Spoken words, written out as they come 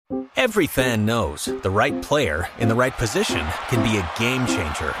Every fan knows the right player in the right position can be a game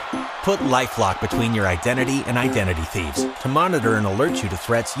changer. Put LifeLock between your identity and identity thieves to monitor and alert you to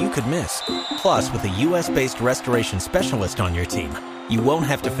threats you could miss. Plus, with a U.S.-based restoration specialist on your team, you won't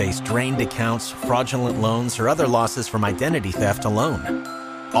have to face drained accounts, fraudulent loans, or other losses from identity theft alone.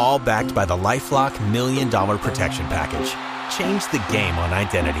 All backed by the LifeLock $1 Million Protection Package. Change the game on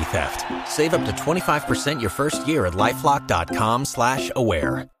identity theft. Save up to 25% your first year at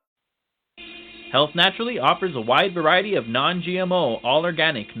LifeLock.com/aware. Health Naturally offers a wide variety of non-GMO,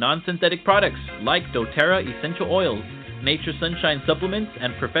 all-organic, non-synthetic products like doTERRA Essential Oils, Nature Sunshine Supplements,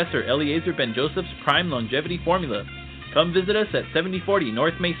 and Professor Eliezer Ben-Joseph's Prime Longevity Formula. Come visit us at 7040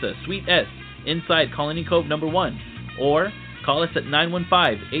 North Mesa, Suite S, inside Colony Cove No. 1, or call us at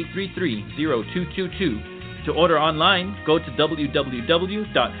 915-833-0222. To order online, go to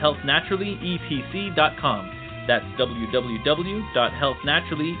www.healthnaturallyetc.com. That's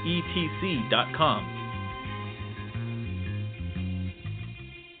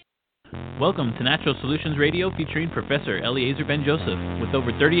www.healthnaturallyetc.com. Welcome to Natural Solutions Radio featuring Professor Eliezer Ben-Joseph with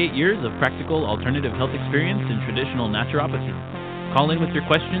over 38 years of practical alternative health experience in traditional naturopathy. Call in with your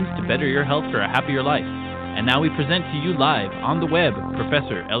questions to better your health for a happier life. And now we present to you live on the web,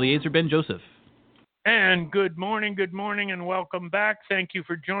 Professor Eliezer Ben-Joseph. And good morning, and welcome back. Thank you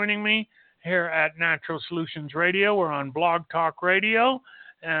for joining me here at Natural Solutions Radio. We're on Blog Talk Radio.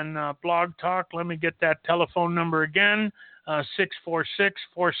 And Blog Talk, let me get that telephone number again,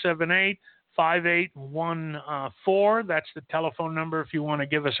 646-478-5814. That's the telephone number if you want to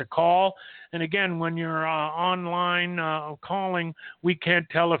give us a call. And again, when you're online calling, we can't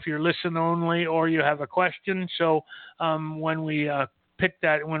tell if you're listen only or you have a question. So when we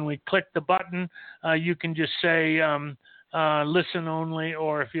when we click the button, you can just say listen only,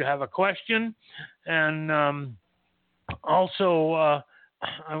 or if you have a question. And also,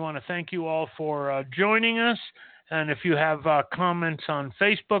 I want to thank you all for joining us. And if you have comments on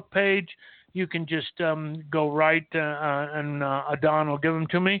Facebook page, you can just go right and Adon will give them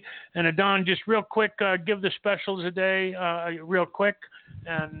to me. And Adon, just real quick, give the specials a day, real quick,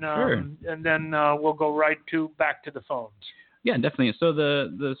 and Sure. And then we'll go right back to the phones. Yeah, definitely. So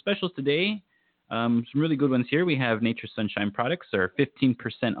the specials today, some really good ones here. We have Nature Sunshine products are 15%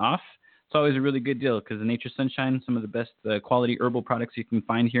 off. It's always a really good deal because the Nature Sunshine, some of the best quality herbal products you can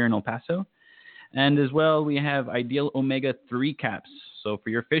find here in El Paso. And as well, we have Ideal Omega-3 caps. So for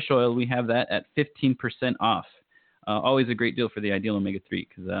your fish oil, we have that at 15% off. Always a great deal for the Ideal Omega-3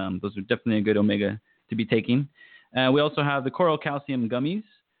 because those are definitely a good omega to be taking. We also have the Coral Calcium Gummies,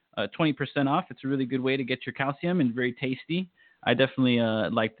 20% off. It's a really good way to get your calcium and very tasty. I definitely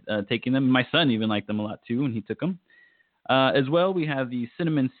liked taking them. My son even liked them a lot too when he took them. As well, we have the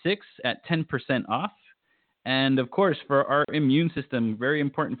Cinnamon 6 at 10% off. And of course, for our immune system, very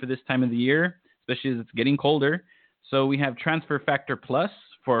important for this time of the year, especially as it's getting colder. So we have Transfer Factor Plus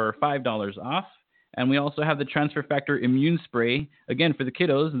for $5 off. And we also have the Transfer Factor Immune Spray, again, for the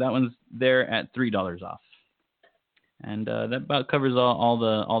kiddos. And that one's there at $3 off. And that about covers all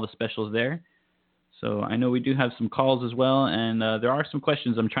the specials there. So I know we do have some calls as well, and there are some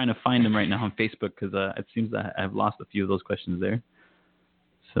questions. I'm trying to find them right now on Facebook because it seems that I've lost a few of those questions there.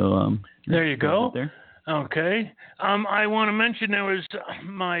 So there you go. There. Okay. I want to mention there was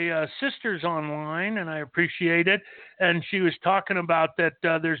my sister's online, and I appreciate it. And she was talking about that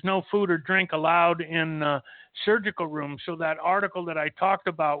there's no food or drink allowed in surgical rooms. So that article that I talked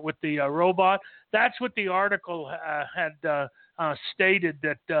about with the robot, that's what the article had stated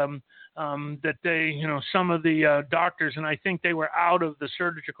that that they, some of the doctors, and I think they were out of the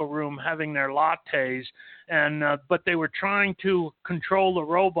surgical room having their lattes, and but they were trying to control the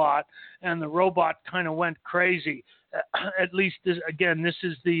robot, and the robot kind of went crazy. At least this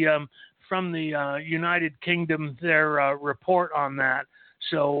is the from the United Kingdom, their report on that.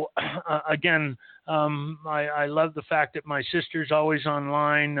 So again, I love the fact that my sister's always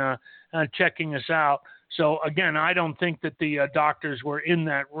online checking us out. So again, I don't think that the doctors were in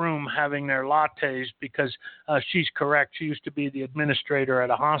that room having their lattes because she's correct. She used to be the administrator at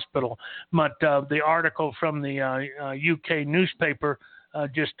a hospital. But the article from the UK newspaper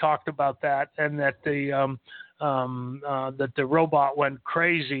just talked about that, and that the robot went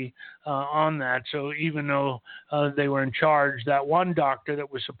crazy on that. So even though they were in charge, that one doctor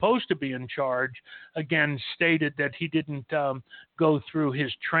that was supposed to be in charge, again, stated that he didn't go through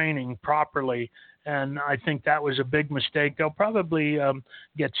his training properly. And I think that was a big mistake. They'll probably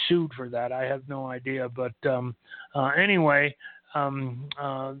get sued for that. I have no idea. But anyway,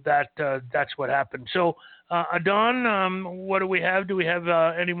 that's what happened. So, Adon, what do we have? Do we have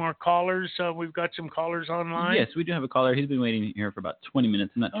any more callers? We've got some callers online. Yes, we do have a caller. He's been waiting here for about 20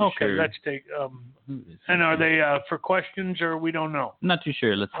 minutes. I'm not too sure. Okay, let's take. And are they for questions or we don't know? I'm not too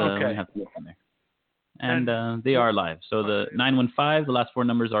sure. Let's we have to look in there. And they are live. So the 915, the last four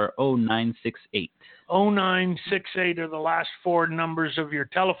numbers are 0968. 0968 are the last four numbers of your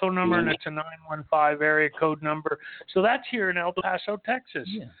telephone number, and it's a 915 area code number. So that's here in El Paso, Texas.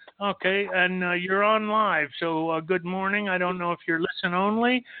 Yeah. Okay, and you're on live. So good morning. I don't know if you're listen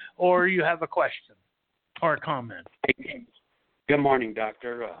only or you have a question or a comment. Good morning,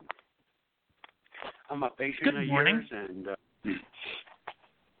 Doctor. I'm a patient of morning. yours, and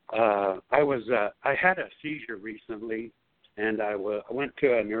I had a seizure recently, and I went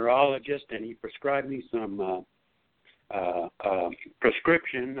to a neurologist, and he prescribed me some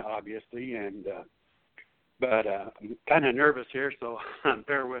prescription, obviously, and but I'm kind of nervous here, so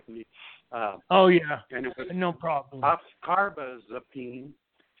bear with me. Oh yeah, and it was no problem. Carbazepine,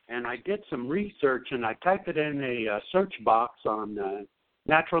 and I did some research, and I typed it in a search box on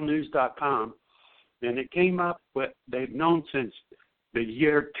naturalnews.com, and it came up with they've known since the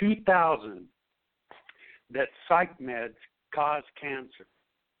year 2000 that psych meds cause cancer.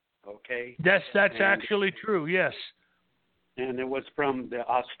 Okay. That's actually true. Yes. And it was from the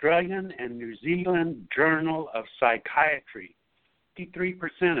Australian and New Zealand Journal of Psychiatry.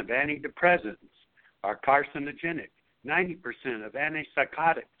 53% of antidepressants are carcinogenic. 90% of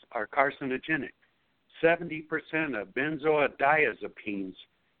antipsychotics are carcinogenic. 70% of benzodiazepines,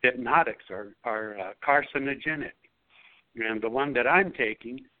 hypnotics, are carcinogenic. And the one that I'm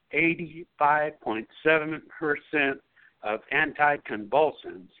taking, 85.7% of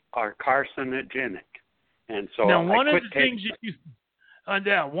anticonvulsants are carcinogenic. And so now, one of the things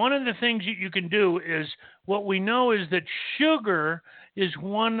that you can do is what we know is that sugar is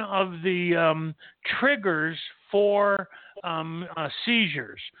one of the triggers for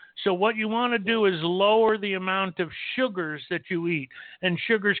seizures. So what you want to do is lower the amount of sugars that you eat. And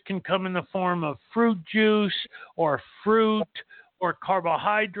sugars can come in the form of fruit juice or fruit or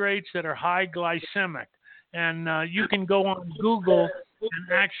carbohydrates that are high glycemic. And you can go on Google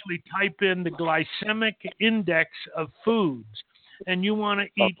and actually type in the glycemic index of foods. And you want to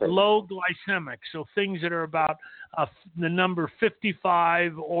eat low glycemic, so things that are about the number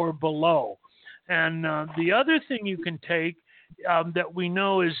 55 or below. And the other thing you can take that we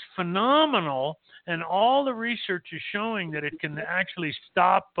know is phenomenal, and all the research is showing that it can actually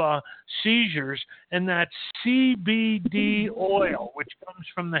stop seizures, and that's CBD oil, which comes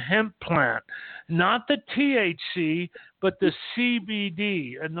from the hemp plant. Not the THC, but the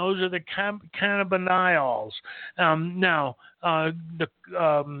CBD, and those are the cannabinoids. Now, the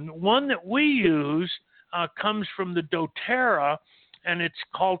one that we use comes from the doTERRA, and it's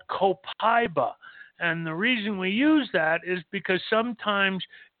called Copaiba. And the reason we use that is because sometimes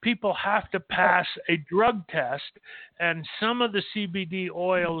people have to pass a drug test, and some of the CBD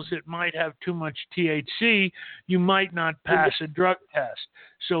oils that might have too much THC, you might not pass a drug test.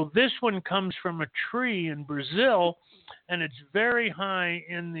 So this one comes from a tree in Brazil, and it's very high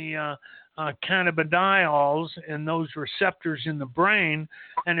in the cannabinoids and those receptors in the brain,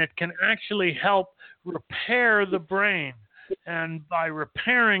 and it can actually help repair the brain. And by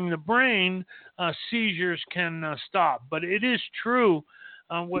repairing the brain, seizures can stop. But it is true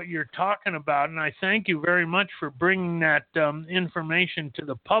what you're talking about, and I thank you very much for bringing that information to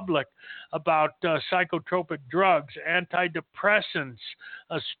the public about psychotropic drugs, antidepressants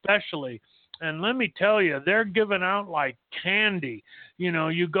especially. And let me tell you, they're given out like candy. You know,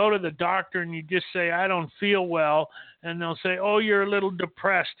 you go to the doctor and you just say, I don't feel well, and they'll say, oh, you're a little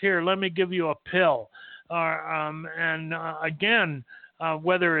depressed. Here, let me give you a pill. Again,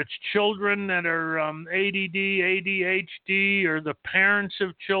 whether it's children that are ADD, ADHD, or the parents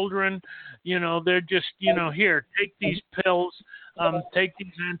of children, you know, they're just, you know, here, take these pills, take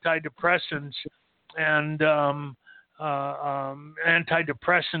these antidepressants, and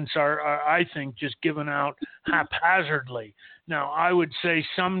antidepressants are, I think, just given out haphazardly. Now, I would say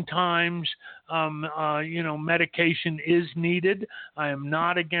sometimes, you know, medication is needed. I am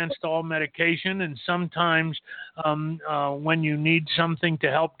not against all medication, and sometimes when you need something to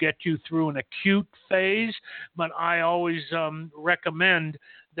help get you through an acute phase, but I always recommend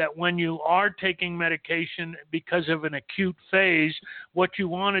that when you are taking medication because of an acute phase, what you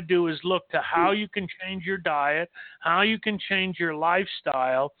want to do is look to how you can change your diet, how you can change your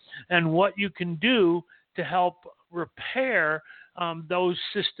lifestyle, and what you can do to help repair those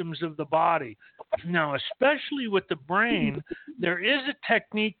systems of the body. Now, especially with the brain, there is a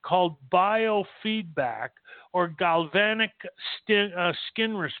technique called biofeedback or galvanic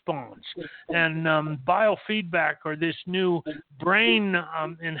skin response. And biofeedback, or this new brain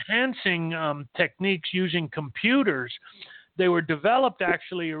enhancing techniques using computers, they were developed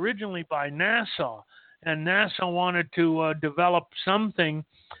actually originally by NASA. And NASA wanted to develop something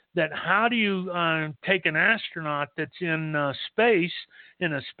that how do you take an astronaut that's in space,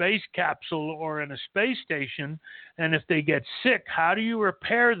 in a space capsule or in a space station, and if they get sick, how do you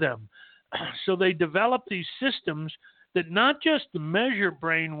repair them? So they developed these systems that not just measure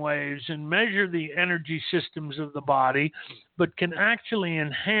brain waves and measure the energy systems of the body, but can actually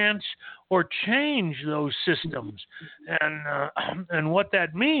enhance or change those systems. And what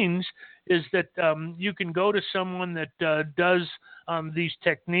that means is that you can go to someone that does these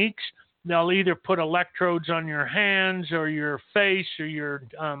techniques. They'll either put electrodes on your hands or your face or your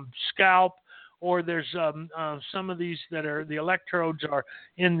scalp, or there's some of these that are, the electrodes are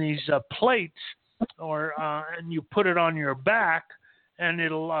in these plates, or and you put it on your back, and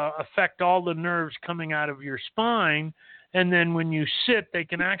it'll affect all the nerves coming out of your spine. And then when you sit, they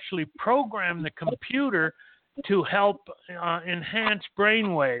can actually program the computer to help enhance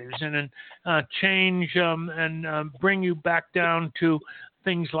brain waves and change and bring you back down to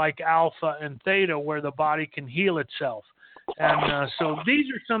things like alpha and theta, where the body can heal itself. And so these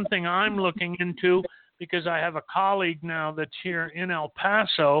are something I'm looking into, because I have a colleague now that's here in El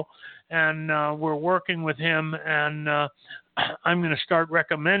Paso, and we're working with him, and I'm going to start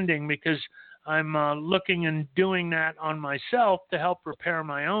recommending, because I'm looking and doing that on myself to help repair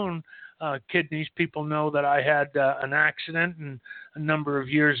my own kidneys. People know that I had an accident a number of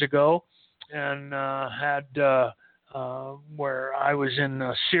years ago, and had where I was in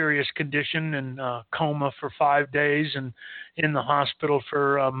a serious condition and coma for 5 days and in the hospital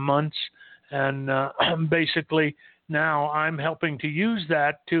for months. And basically now I'm helping to use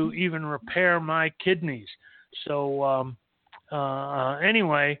that to even repair my kidneys. So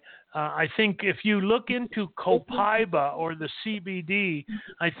anyway, I think if you look into copaiba or the CBD,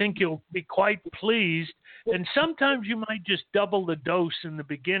 I think you'll be quite pleased. And sometimes you might just double the dose in the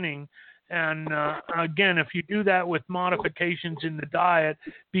beginning. And again, if you do that with modifications in the diet,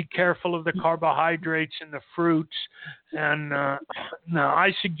 be careful of the carbohydrates and the fruits. And now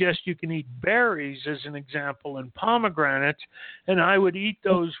I suggest you can eat berries as an example, and pomegranates. And I would eat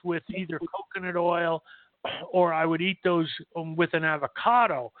those with either coconut oil, or I would eat those with an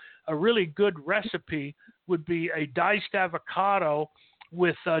avocado. A really good recipe would be a diced avocado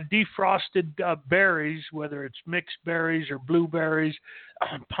with defrosted berries, whether it's mixed berries or blueberries,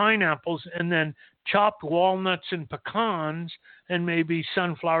 pineapples, and then chopped walnuts and pecans, and maybe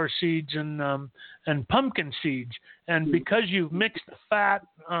sunflower seeds and pumpkin seeds. And because you've mixed the fat,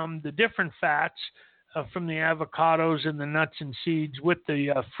 the different fats from the avocados and the nuts and seeds with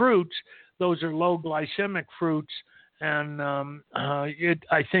the fruits, those are low glycemic fruits, and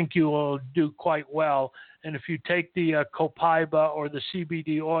I think you will do quite well. And if you take the copaiba or the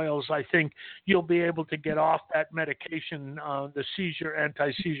CBD oils, I think you'll be able to get off that medication, the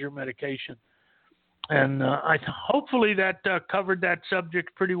anti-seizure medication. And hopefully that covered that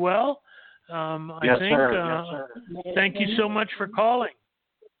subject pretty well. Yes, I think. Sir. Yes, sir. Thank you so much for calling.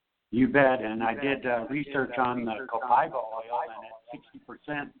 You bet. And I did research on the copaiba oil, and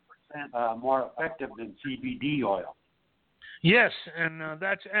it's 60% more effective than CBD oil. Yes, and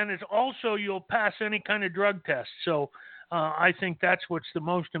it's also, you'll pass any kind of drug test. So I think that's what's the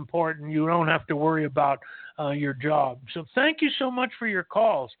most important. You don't have to worry about your job. So thank you so much for your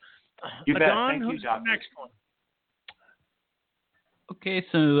calls. You bet. Don, Thank you, who's Doctor. the next one? Okay,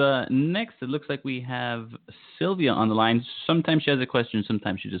 so next it looks like we have Sylvia on the line. Sometimes she has a question,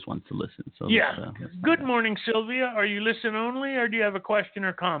 sometimes she just wants to listen. So yeah. let's Good morning, Sylvia. Are you listen only, or do you have a question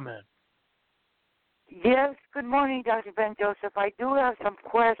or comment? Yes, good morning, Dr. Ben Joseph. I do have some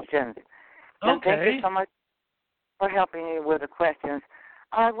questions. And Okay. thank you so much for helping me with the questions.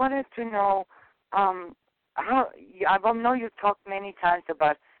 I wanted to know how, I know you've talked many times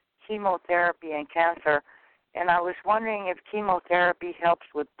about chemotherapy and cancer, and I was wondering if chemotherapy helps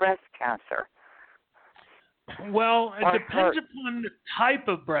with breast cancer. Well, it depends upon the type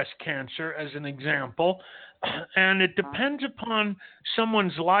of breast cancer, as an example, and it depends upon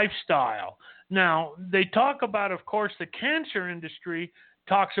someone's lifestyle. Now, they talk about, of course, the cancer industry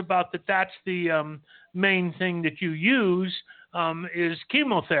talks about that's the main thing that you use is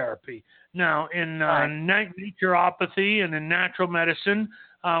chemotherapy. Now, in naturopathy and in natural medicine,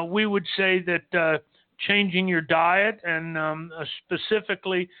 we would say that changing your diet and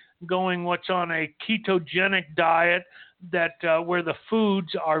specifically going what's on a ketogenic diet that where the foods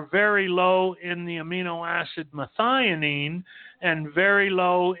are very low in the amino acid methionine and very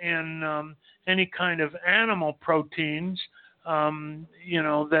low in any kind of animal proteins,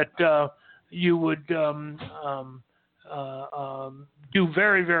 that you would do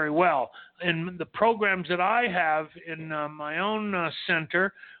very, very well. In the programs that I have in my own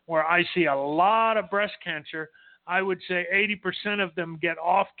center, where I see a lot of breast cancer, I would say 80% of them get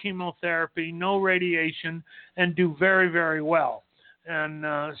off chemotherapy, no radiation, and do very, very well. And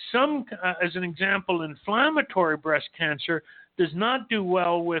some, as an example, inflammatory breast cancer does not do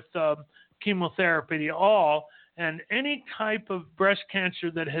well with chemotherapy at all. And any type of breast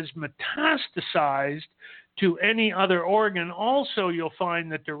cancer that has metastasized to any other organ, also you'll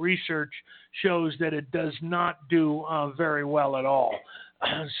find that the research shows that it does not do very well at all.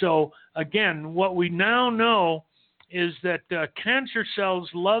 So again, what we now know is that cancer cells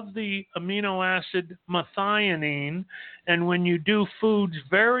love the amino acid methionine, and when you do foods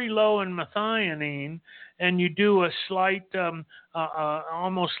very low in methionine, and you do a slight,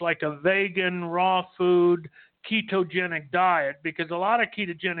 almost like a vegan raw food ketogenic diet, because a lot of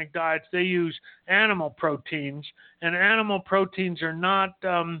ketogenic diets, they use animal proteins, and animal proteins are not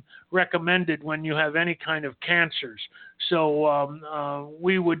recommended when you have any kind of cancers. So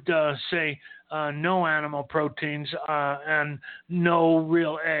we would say no animal proteins and no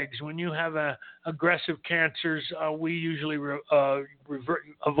real eggs. When you have aggressive cancers, we usually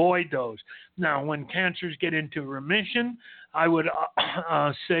avoid those. Now, when cancers get into remission, I would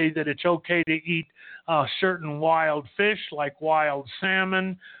say that it's okay to eat certain wild fish like wild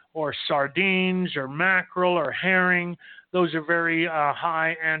salmon or sardines or mackerel or herring. Those are very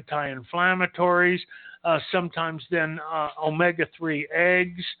high anti-inflammatories. Sometimes then omega-3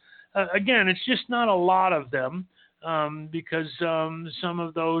 eggs. Again, it's just not a lot of them because some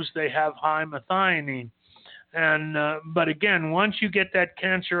of those, they have high methionine. And but again, once you get that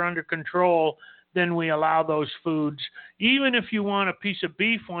cancer under control, then we allow those foods. Even if you want a piece of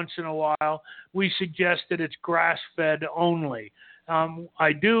beef once in a while, we suggest that it's grass-fed only.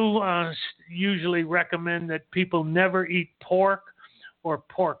 I do usually recommend that people never eat pork or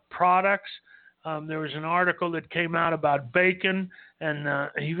pork products. There was an article that came out about bacon,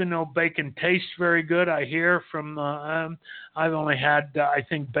 and even though bacon tastes very good, I hear from, I've only had, I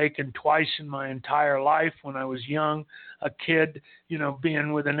think, bacon twice in my entire life when I was young, a kid,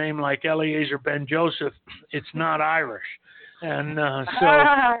 being with a name like Eliezer Ben Joseph, it's not Irish. And it's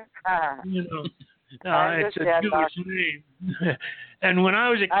a Jewish name. And when I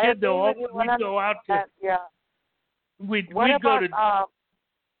was a kid, though, we'd go out to, we'd go to,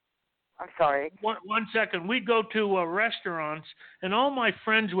 I'm sorry. One second. We'd go to restaurants, and all my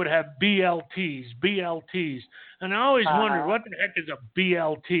friends would have BLTs. And I always wondered, what the heck is a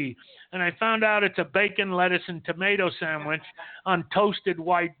BLT? And I found out it's a bacon, lettuce, and tomato sandwich on toasted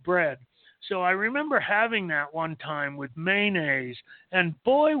white bread. So I remember having that one time with mayonnaise, and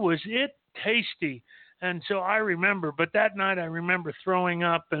boy, was it tasty. And so I remember, but that night I remember throwing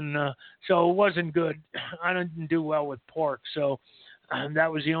up, and so it wasn't good. I didn't do well with pork, so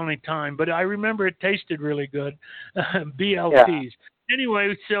that was the only time. But I remember it tasted really good, BLTs. Yeah.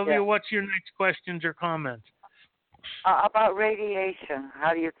 Anyway, Sylvia, what's your next questions or comments? About radiation.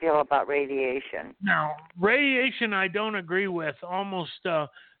 How do you feel about radiation? Now, radiation I don't agree with. Almost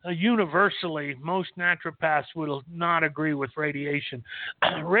universally, most naturopaths will not agree with radiation.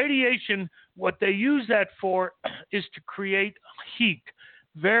 Radiation, what they use that for is to create heat,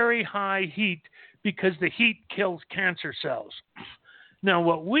 very high heat, because the heat kills cancer cells. Now,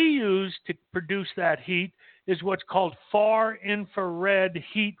 what we use to produce that heat is what's called far infrared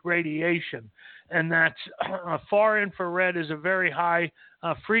heat radiation. And that's far infrared is a very high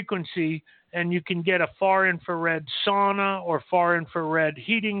frequency, and you can get a far infrared sauna or far infrared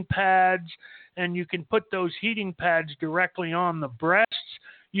heating pads, and you can put those heating pads directly on the breasts.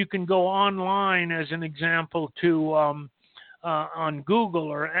 You can go online, as an example, to on Google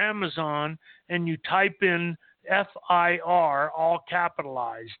or Amazon, and you type in FIR, all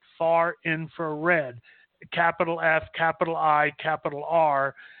capitalized, far infrared, capital F, capital I, capital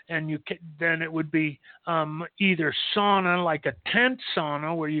R, and then it would be either sauna, like a tent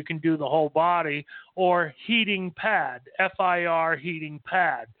sauna where you can do the whole body, or heating pad, FIR heating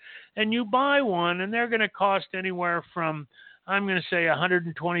pad. And you buy one, and they're going to cost anywhere from, I'm going to say,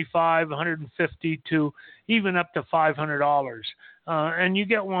 $125, $150 to even up to $500. And you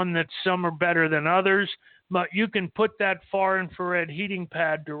get one that some are better than others, but you can put that far infrared heating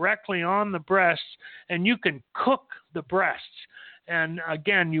pad directly on the breasts, and you can cook the breasts. And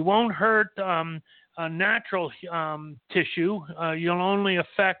again, you won't hurt natural tissue. You'll only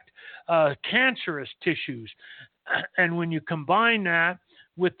affect cancerous tissues. And when you combine that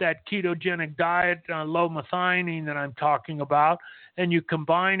with that ketogenic diet, low methionine that I'm talking about, and you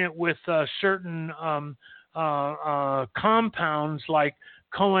combine it with certain compounds like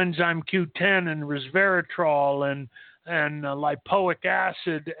coenzyme Q10 and resveratrol and lipoic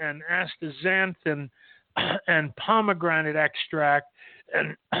acid and astaxanthin and pomegranate extract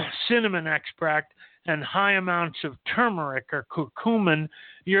and cinnamon extract and high amounts of turmeric or curcumin,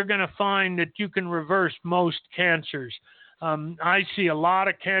 you're going to find that you can reverse most cancers. I see a lot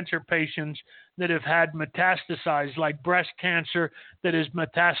of cancer patients that have had metastasized, like breast cancer that is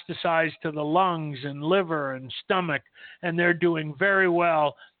metastasized to the lungs and liver and stomach, and they're doing very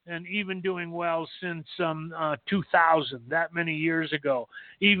well, and even doing well since 2000, that many years ago.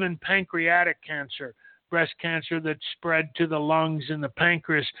 Even pancreatic cancer, breast cancer that spread to the lungs and the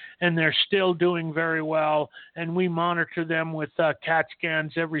pancreas, and they're still doing very well. And we monitor them with CAT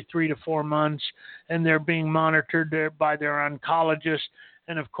scans every 3 to 4 months, and they're being monitored by their oncologist.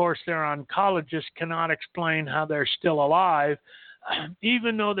 And of course, their oncologist cannot explain how they're still alive,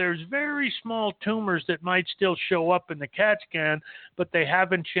 even though there's very small tumors that might still show up in the CAT scan, but they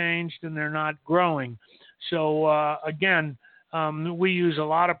haven't changed and they're not growing. So again, we use a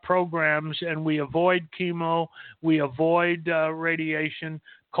lot of programs, and we avoid chemo, we avoid radiation.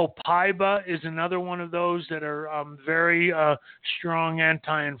 Copaiba is another one of those that are very strong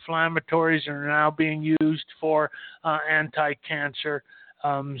anti-inflammatories and are now being used for anti-cancer.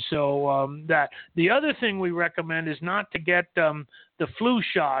 That the other thing we recommend is not to get the flu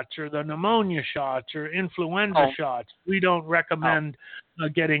shots or the pneumonia shots or influenza shots. We don't recommend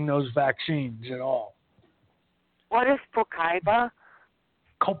getting those vaccines at all. What is Copaiba?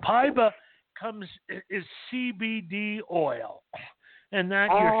 Copaiba is CBD oil, and that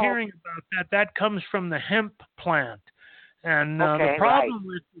you're hearing about that comes from the hemp plant. And the problem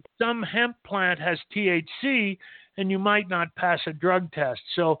with some hemp plant has THC, and you might not pass a drug test.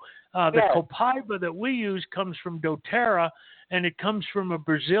 So the Copaiba that we use comes from doTERRA, and it comes from a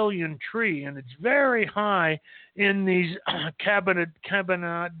Brazilian tree, and it's very high in these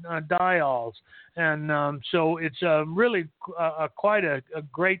cannabinoids. And so it's really quite a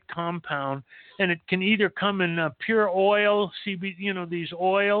great compound, and it can either come in pure oil, CBD, these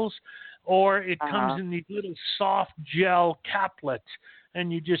oils, or it comes in these little soft gel caplets,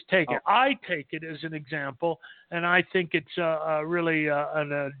 and you just take it. I take it as an example, and I think it's really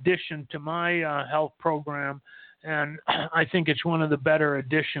an addition to my health program, and I think it's one of the better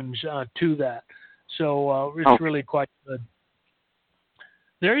additions to that. So it's really quite good.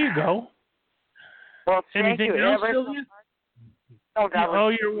 There you go. Well, anything else, Sylvia? No, that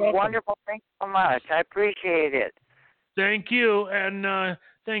was you're welcome. Wonderful. Thanks so much. I appreciate it. Thank you. And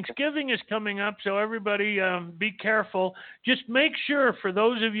Thanksgiving is coming up, so everybody be careful. Just make sure, for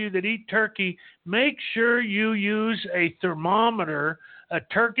those of you that eat turkey, make sure you use a thermometer, a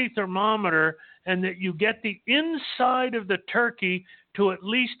turkey thermometer, and that you get the inside of the turkey to at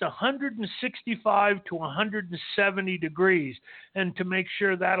least 165 to 170 degrees, and to make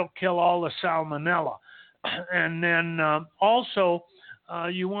sure that'll kill all the salmonella. And then also,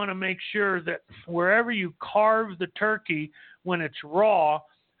 you want to make sure that wherever you carve the turkey when it's raw,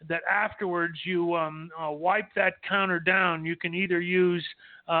 that afterwards you wipe that counter down. You can either use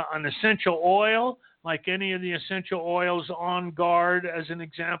an essential oil, like any of the essential oils, On Guard as an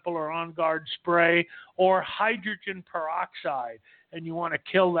example, or On Guard spray, or hydrogen peroxide, and you want to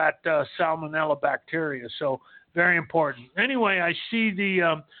kill that salmonella bacteria. So very important. Anyway, I see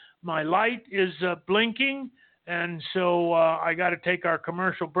my light is blinking, and so I got to take our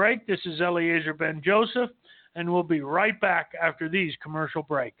commercial break. This is Eliezer Ben-Joseph, and we'll be right back after these commercial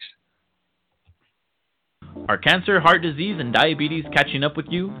breaks. Are cancer, heart disease, and diabetes catching up with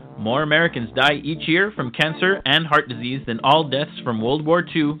you? More Americans die each year from cancer and heart disease than all deaths from World War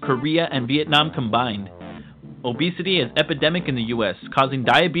II, Korea, and Vietnam combined. Obesity is epidemic in the U.S., causing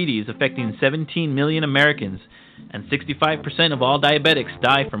diabetes affecting 17 million Americans, and 65% of all diabetics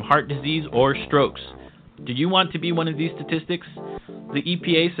die from heart disease or strokes. Do you want to be one of these statistics? The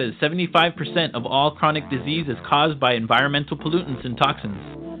EPA says 75% of all chronic disease is caused by environmental pollutants and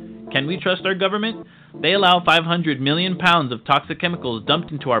toxins. Can we trust our government? They allow 500 million pounds of toxic chemicals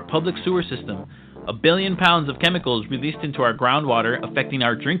dumped into our public sewer system, 1 billion pounds of chemicals released into our groundwater affecting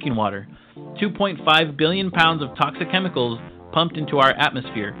our drinking water, 2.5 billion pounds of toxic chemicals pumped into our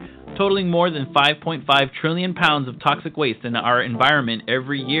atmosphere, totaling more than 5.5 trillion pounds of toxic waste in our environment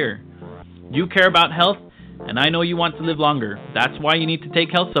every year. You care about health, and I know you want to live longer. That's why you need to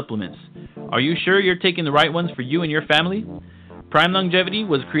take health supplements. Are you sure you're taking the right ones for you and your family? Prime Longevity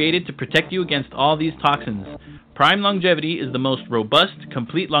was created to protect you against all these toxins. Prime Longevity is the most robust,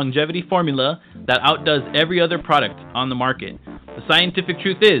 complete longevity formula that outdoes every other product on the market. The scientific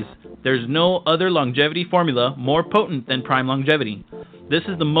truth is, there's no other longevity formula more potent than Prime Longevity. This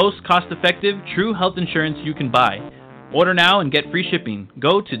is the most cost-effective, true health insurance you can buy. Order now and get free shipping.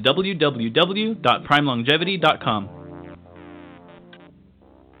 Go to www.primelongevity.com.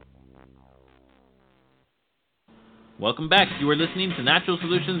 Welcome back. You are listening to Natural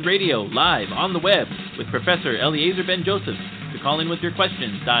Solutions Radio, live on the web with Professor Eliezer Ben-Joseph. To call in with your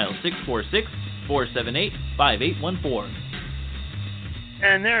questions, dial 646-478-5814.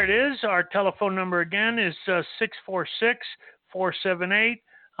 And there it is. Our telephone number again is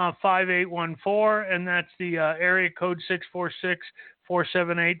 646-478-5814, and that's the area code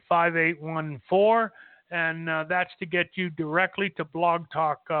 646-478-5814. And that's to get you directly to Blog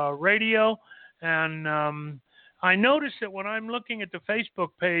Talk Radio. And I noticed that when I'm looking at the Facebook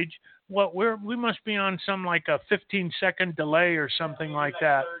page, we must be on some like a 15-second delay or something like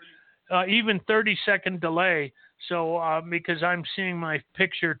that, even 30-second delay. So because I'm seeing my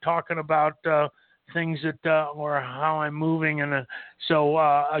picture talking about things that or how I'm moving, and so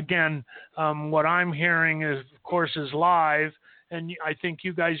again, what I'm hearing is, of course, is live, and I think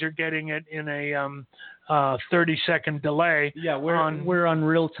you guys are getting it in a 30-second delay. Yeah, we're on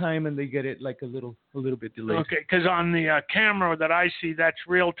real time, and they get it like a little bit delayed. Okay, because on the camera that I see, that's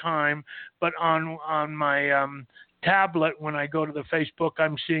real time, but on my tablet, when I go to the Facebook,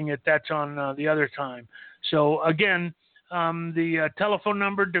 I'm seeing it. That's on the other time. So again, the telephone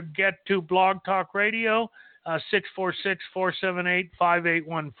number to get to Blog Talk Radio,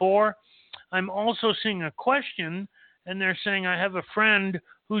 646-478-5814. I'm also seeing a question, and they're saying, I have a friend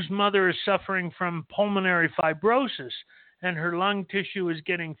whose mother is suffering from pulmonary fibrosis, and her lung tissue is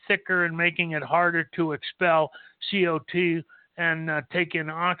getting thicker and making it harder to expel CO2 and take in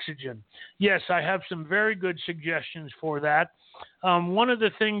oxygen. Yes, I have some very good suggestions for that. One of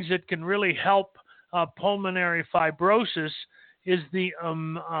the things that can really help pulmonary fibrosis is the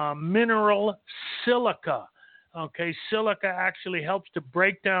mineral silica. Okay, silica actually helps to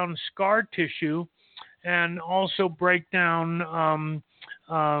break down scar tissue and also break down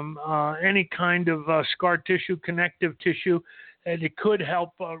any kind of scar tissue, connective tissue, and it could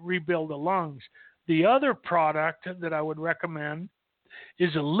help rebuild the lungs. The other product that I would recommend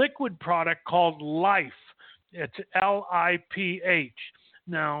is a liquid product called Life. It's LIPH.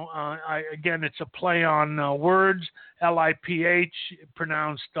 Now, again, it's a play on words. LIPH,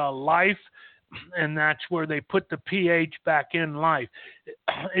 pronounced life, and that's where they put the pH back in life.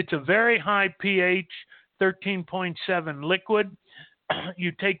 It's a very high pH, 13.7 liquid.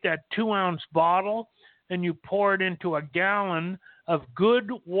 You take that 2-ounce bottle and you pour it into a gallon of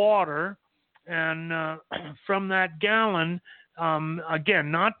good water, and from that gallon,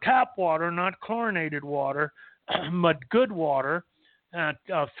 again, not tap water, not chlorinated water, but good water,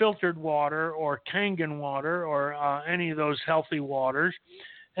 filtered water or Kangen water or any of those healthy waters.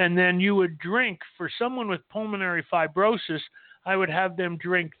 And then you would drink, for someone with pulmonary fibrosis, I would have them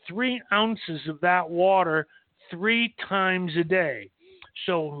drink 3 ounces of that water 3 times a day.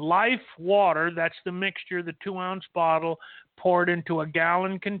 So Life water, that's the mixture, the 2-ounce bottle, poured into a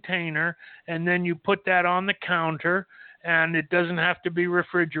gallon container, and then you put that on the counter, and it doesn't have to be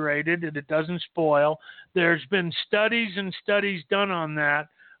refrigerated, and it doesn't spoil. There's been studies and studies done on that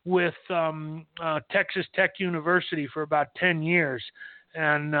with Texas Tech University for about 10 years.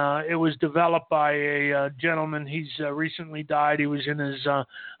 And it was developed by a gentleman. He's recently died. He was in his,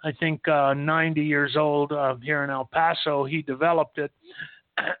 90 years old here in El Paso. He developed it,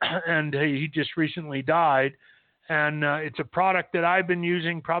 and he just recently died. And it's a product that I've been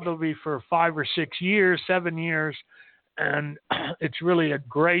using probably for 5 or 6 years, 7 years. And it's really a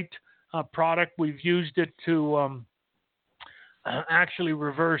great product. We've used it to actually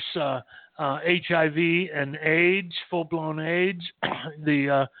reverse HIV and AIDS, full-blown AIDS.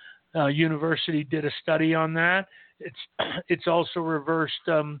 The university did a study on that. It's also reversed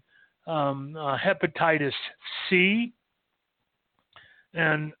hepatitis C,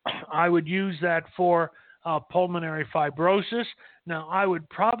 and I would use that for pulmonary fibrosis. Now, I would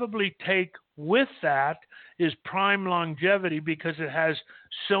probably take with that is Prime Longevity, because it has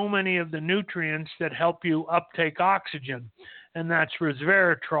so many of the nutrients that help you uptake oxygen, and that's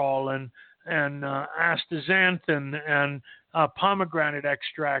resveratrol and astaxanthin and pomegranate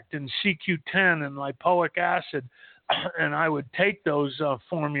extract and CQ10 and lipoic acid, and I would take those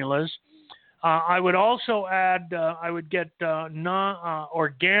formulas. I would also add, I would get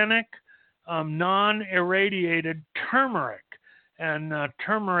organic, non-irradiated turmeric. And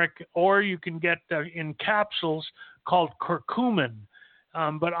turmeric, or you can get in capsules called curcumin.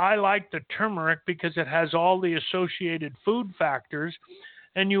 But I like the turmeric because it has all the associated food factors.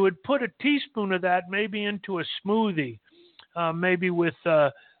 And you would put a teaspoon of that maybe into a smoothie, maybe with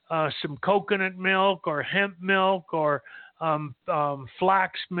some coconut milk or hemp milk or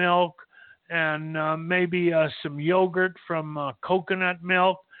flax milk, and maybe some yogurt from coconut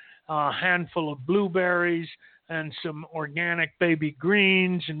milk, a handful of blueberries, and some organic baby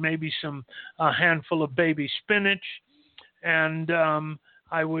greens, and maybe a handful of baby spinach. And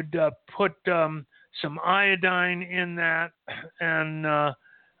I would put some iodine in that, and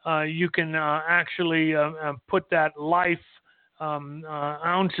you can actually put that Life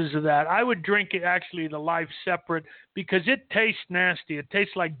ounces of that. I would drink it, actually, the Life separate, because it tastes nasty. It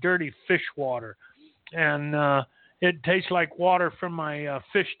tastes like dirty fish water, and it tastes like water from my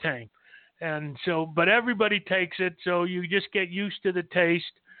fish tank. And so, but everybody takes it, so you just get used to the taste.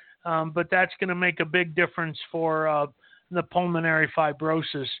 But that's going to make a big difference for the pulmonary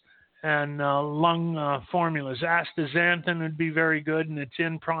fibrosis and lung formulas. Astaxanthin would be very good, and it's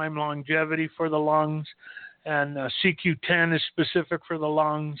in Prime Longevity for the lungs. And CQ10 is specific for the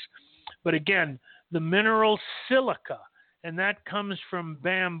lungs. But again, the mineral silica, and that comes from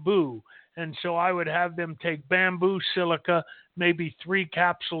bamboo. And so I would have them take bamboo silica, maybe 3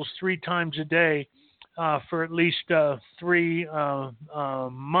 capsules 3 times a day for at least 3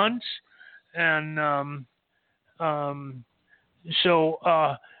 months. And I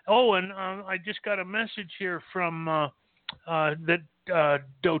just got a message here from that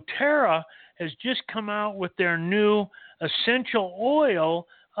doTERRA has just come out with their new essential oil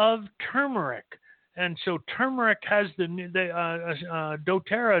of turmeric. And so turmeric has the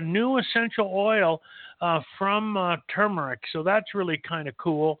doTERRA new essential oil from turmeric. So that's really kind of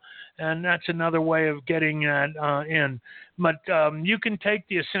cool. And that's another way of getting that in. But you can take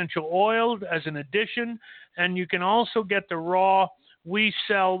the essential oil as an addition, and you can also get the raw. We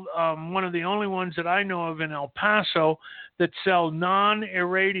sell one of the only ones that I know of in El Paso that sell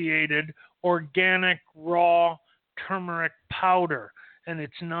non-irradiated organic raw turmeric powder, and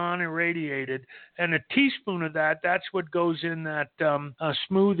it's non-irradiated. And a teaspoon of that's what goes in that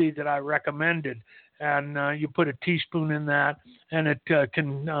smoothie that I recommended. And you put a teaspoon in that, and it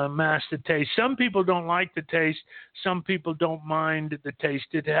can mask the taste. Some people don't like the taste. Some people don't mind the taste.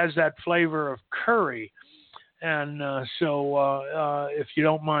 It has that flavor of curry. And so if you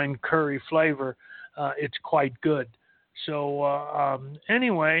don't mind curry flavor, it's quite good. So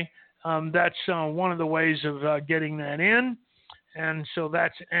anyway, that's one of the ways of getting that in. And so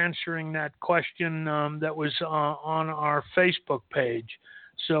that's answering that question that was on our Facebook page.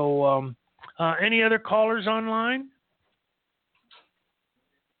 So any other callers online?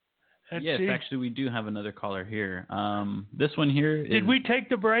 Yes, actually, we do have another caller here. This one here is... Did we take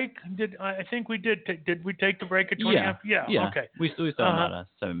the break? I think we did. Did we take the break at 20 after? Yeah. Okay. We still have about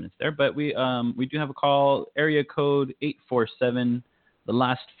 7 minutes there, but we do have a call. Area code 847. The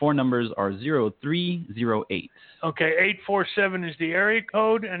last 4 numbers are 0308. Okay, 847 is the area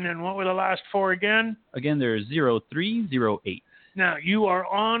code, and then what were the last 4 again? Again, they're 0308. Now, you are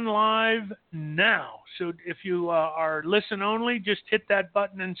on live now. So if you are listen only, just hit that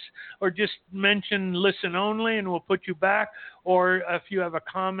button or just mention listen only, and we'll put you back. Or if you have a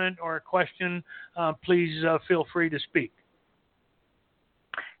comment or a question, please feel free to speak.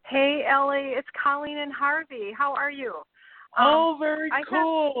 Hey, Ellie, it's Colleen and Harvey. How are you? Oh, very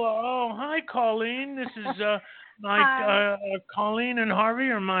cool. Oh, hi, Colleen. This is Colleen and Harvey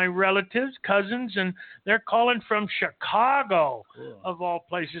are my relatives, cousins, and they're calling from Chicago, of all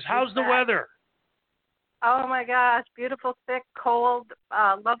places. How's the weather? Oh, my gosh. Beautiful, thick, cold,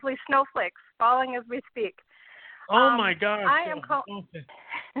 lovely snowflakes falling as we speak. Oh, my gosh. I am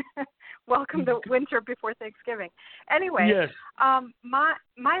Welcome to winter before Thanksgiving. Anyway, yes. My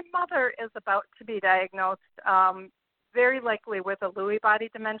mother is about to be diagnosed very likely with a Lewy body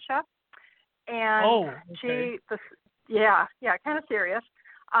dementia. And kind of serious.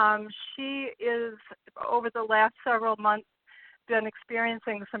 She is, over the last several months, been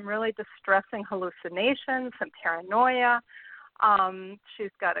experiencing some really distressing hallucinations, some paranoia.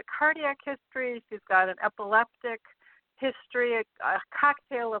 She's got a cardiac history. She's got an epileptic history, a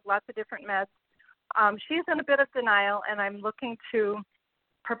cocktail of lots of different meds. She's in a bit of denial, and I'm looking to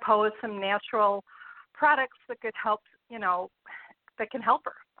propose some natural products that could help, that can help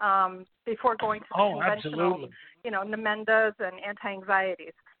her before going to conventional, Nemendas and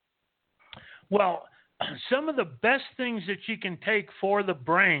anti-anxieties. Well, some of the best things that you can take for the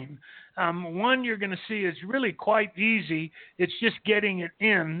brain, one you're going to see is really quite easy. It's just getting it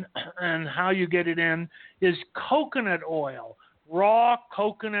in, and how you get it in is coconut oil, raw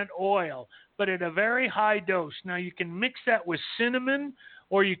coconut oil. but at a very high dose. Now, you can mix that with cinnamon,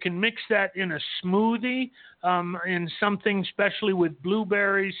 or you can mix that in a smoothie, in something especially with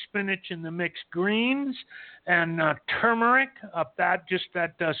blueberries, spinach, and the mixed greens, and turmeric, that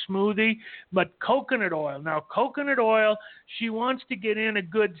smoothie. But coconut oil. Now, coconut oil, she wants to get in a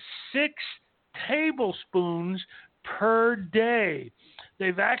good 6 tablespoons per day.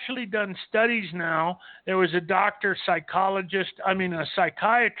 They've actually done studies now. There was a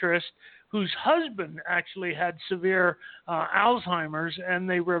psychiatrist whose husband actually had severe Alzheimer's, and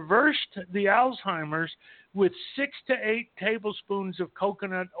they reversed the Alzheimer's with 6 to 8 tablespoons of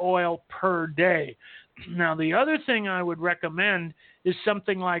coconut oil per day. Now, the other thing I would recommend is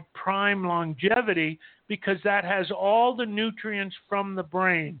something like Prime Longevity, because that has all the nutrients from the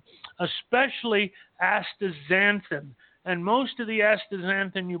brain, especially astaxanthin. And most of the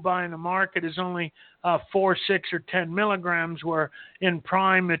astaxanthin you buy in the market is only 4, 6, or 10 milligrams, where in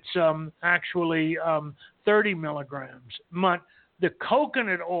Prime it's actually 30 milligrams. But the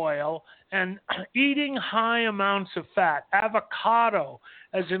coconut oil and eating high amounts of fat, avocado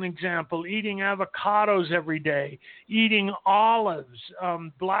as an example, eating avocados every day, eating olives,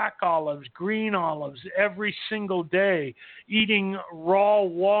 black olives, green olives every single day, eating raw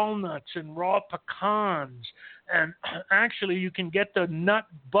walnuts and raw pecans. And actually, you can get the nut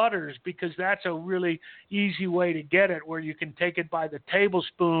butters, because that's a really easy way to get it, where you can take it by the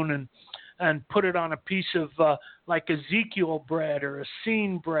tablespoon and put it on a piece of like Ezekiel bread or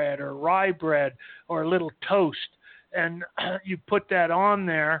Essene bread or rye bread or a little toast. And you put that on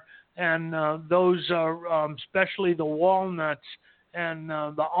there, and those are especially the walnuts and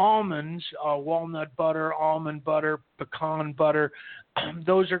the almonds, walnut butter, almond butter, pecan butter.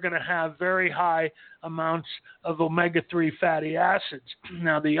 Those are going to have very high amounts of omega-3 fatty acids.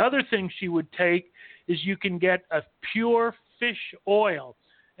 Now, the other thing she would take is you can get a pure fish oil.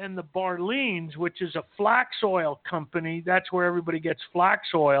 And the Barleans, which is a flax oil company, that's where everybody gets flax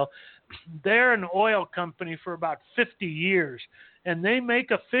oil. They're an oil company for about 50 years. And they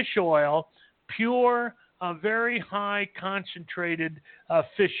make a fish oil, pure, very high concentrated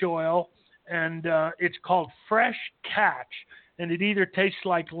fish oil. And it's called Fresh Catch. And it either tastes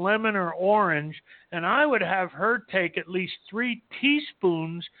like lemon or orange. And I would have her take at least 3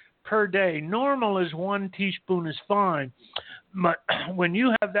 teaspoons per day. Normal is 1 teaspoon is fine. But when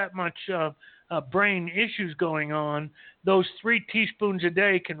you have that much brain issues going on, those 3 teaspoons a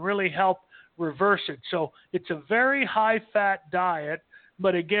day can really help reverse it. So it's a very high-fat diet,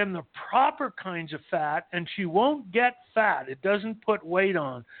 but again, the proper kinds of fat, and she won't get fat. It doesn't put weight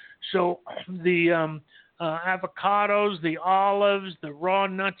on. So the avocados, the olives, the raw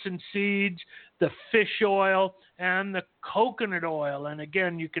nuts and seeds, the fish oil, and the coconut oil. And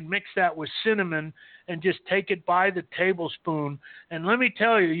again, you can mix that with cinnamon and just take it by the tablespoon. And let me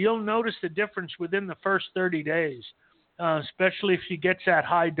tell you, you'll notice the difference within the first 30 days, especially if she gets that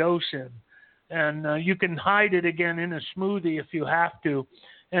high dose in. And you can hide it again in a smoothie if you have to.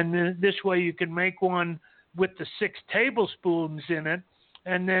 And this way you can make one with the 6 tablespoons in it,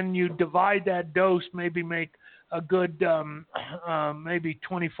 and then you divide that dose, maybe make a good maybe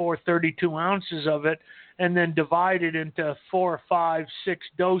 24, 32 ounces of it, and then divide it into 4, 5, 6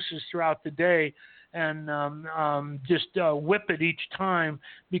 doses throughout the day, and just whip it each time,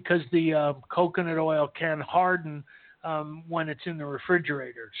 because the coconut oil can harden when it's in the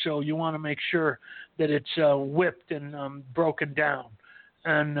refrigerator. So you want to make sure that it's whipped and broken down.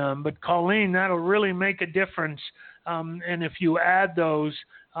 And but Colleen, that'll really make a difference. And if you add those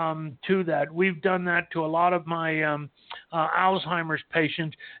to that, we've done that to a lot of my Alzheimer's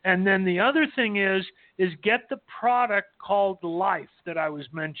patients. And then the other thing is get the product called Life that I was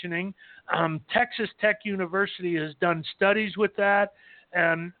mentioning. Texas Tech University has done studies with that,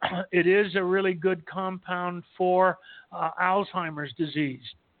 and it is a really good compound for Alzheimer's disease.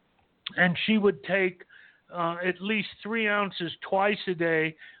 And she would take at least 3 ounces twice a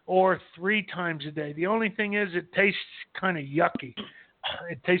day or 3 times a day. The only thing is it tastes kind of yucky.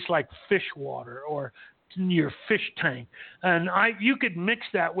 It tastes like fish water or your fish tank. And you could mix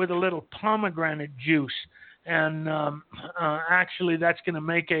that with a little pomegranate juice, and actually that's going to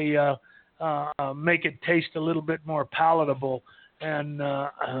make make it taste a little bit more palatable. And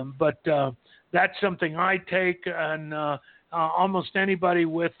but that's something I take, and almost anybody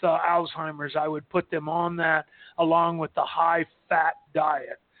with Alzheimer's, I would put them on that along with the high-fat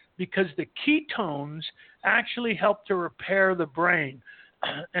diet, because the ketones actually help to repair the brain,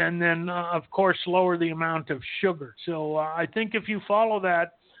 and then, of course, lower the amount of sugar. So I think if you follow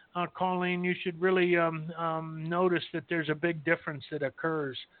that, Colleen, you should really notice that there's a big difference that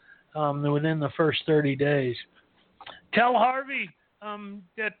occurs within the first 30 days. Tell Harvey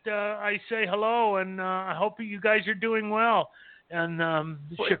that I say hello, and I hope you guys are doing well. And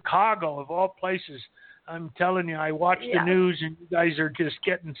Chicago, of all places, I'm telling you, I watch the news, and you guys are just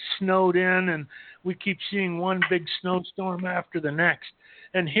getting snowed in, and we keep seeing one big snowstorm after the next.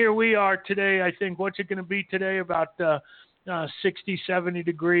 And here we are today. I think, what's it going to be today? About 60, 70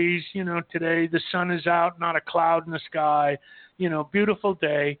 degrees. You know, today the sun is out, not a cloud in the sky. You know, beautiful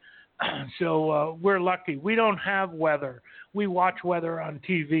day. So we're lucky. We don't have weather. We watch weather on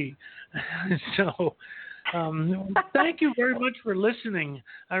TV. So thank you very much for listening.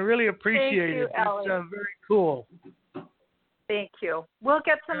 I really appreciate it. Ellie. It's very cool. Thank you. We'll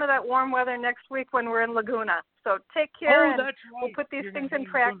get some of that warm weather next week when we're in Laguna. So take care, and that's right. we'll put these things in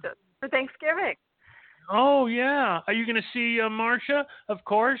practice for Thanksgiving. Oh, yeah. Are you going to see Marcia? Of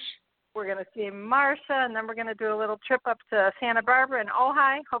course. We're going to see Marcia, and then we're going to do a little trip up to Santa Barbara and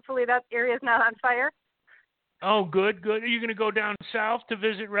Ojai. Hopefully that area is not on fire. Oh, good, good. Are you going to go down south to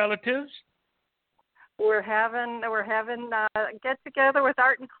visit relatives? We're having get together with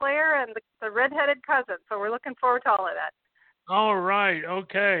Art and Claire and the redheaded cousin. So we're looking forward to all of that. All right.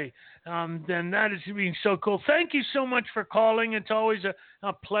 Okay. Then that is being so cool. Thank you so much for calling. It's always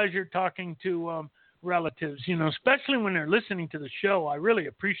a pleasure talking to relatives, you know, especially when they're listening to the show. I really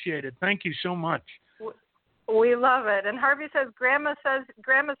appreciate it. Thank you so much. We love it. And Harvey says Grandma said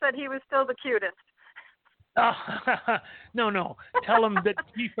he was still the cutest. No. Tell him that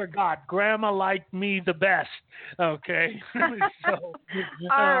he forgot. Grandma liked me the best. Okay. So, all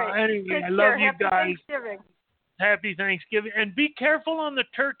right. Anyway, Take I care. love you Happy guys. Thanksgiving. Happy Thanksgiving. And be careful on the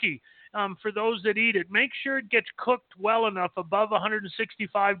turkey. For those that eat it, make sure it gets cooked well enough above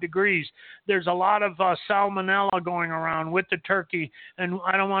 165 degrees. There's a lot of salmonella going around with the turkey, and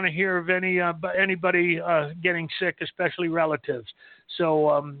I don't want to hear of anybody getting sick, especially relatives.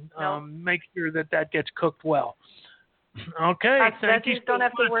 So make sure that gets cooked well. Okay, thank you. Don't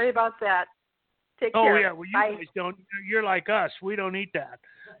have to worry about that. Take care. Oh, yeah, well, you guys don't. You're like us. We don't eat that.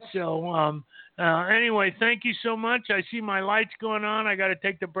 So anyway, thank you so much. I see my lights going on. I got to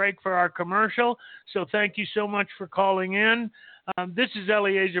take the break for our commercial. So thank you so much for calling in. This is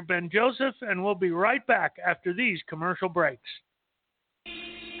Eliezer Ben-Joseph, and we'll be right back after these commercial breaks.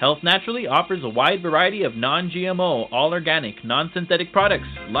 Health Naturally offers a wide variety of non-GMO, all-organic, non-synthetic products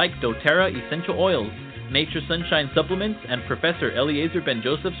like doTERRA essential oils, Nature Sunshine supplements, and Professor Eliezer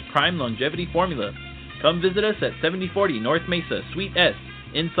Ben-Joseph's Prime Longevity Formula. Come visit us at 7040 North Mesa, Suite S,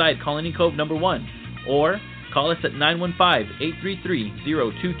 inside Colony Cove No. 1, or call us at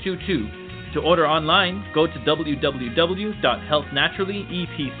 915-833-0222. To order online, go to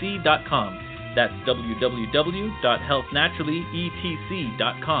www.healthnaturallyetc.com. That's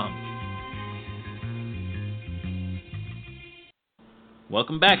www.healthnaturallyetc.com.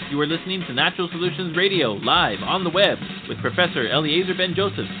 Welcome back. You are listening to Natural Solutions Radio, live on the web with Professor Eliezer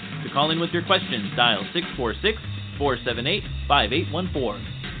Ben-Joseph. To call in with your questions, dial 646-478-5814.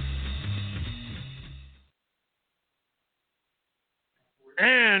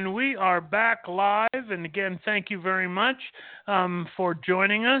 And we are back live. And again, thank you very much for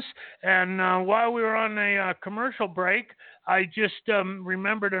joining us. And while we were on a commercial break, I just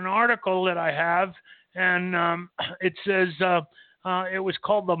remembered an article that I have. And it says it was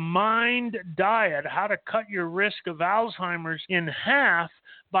called The Mind Diet, How to Cut Your Risk of Alzheimer's in Half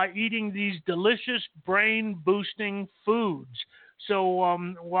by Eating These Delicious Brain-Boosting Foods. So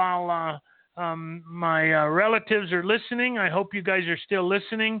while my relatives are listening, I hope you guys are still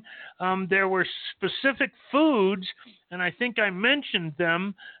listening. There were specific foods, and I think I mentioned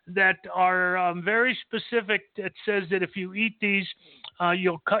them, that are very specific. It says that if you eat these,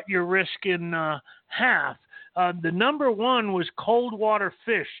 you'll cut your risk in half. The number one was cold water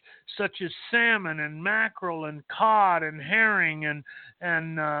fish, such as salmon and mackerel and cod and herring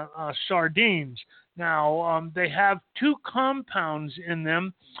and sardines. Now, they have two compounds in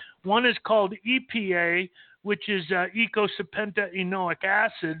them. One is called EPA, which is eicosapentaenoic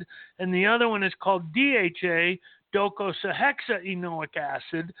acid, and the other one is called DHA, docosahexaenoic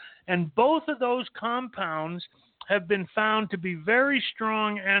acid. And both of those compounds have been found to be very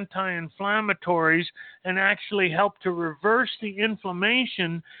strong anti-inflammatories and actually help to reverse the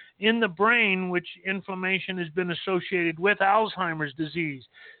inflammation in the brain, which inflammation has been associated with Alzheimer's disease.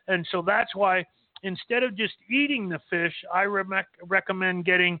 And so that's why instead of just eating the fish, I recommend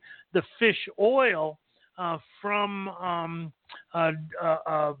getting the fish oil from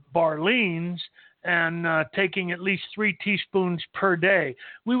Barleans and taking at least 3 teaspoons per day.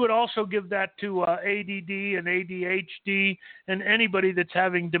 We would also give that to ADD and ADHD and anybody that's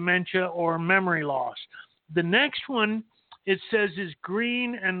having dementia or memory loss. The next one, it says, is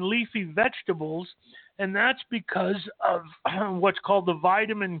green and leafy vegetables. and that's because of what's called the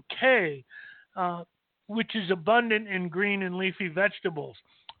vitamin K, which is abundant in green and leafy vegetables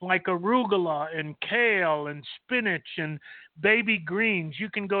like arugula and kale and spinach and baby greens. You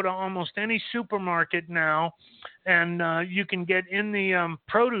can go to almost any supermarket now, and you can get in the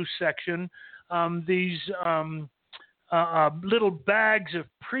produce section these little bags of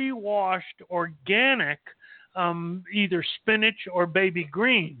pre-washed organic either spinach or baby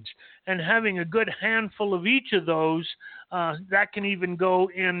greens. And having a good handful of each of those, that can even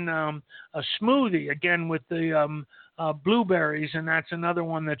go in a smoothie, again with the blueberries, and that's another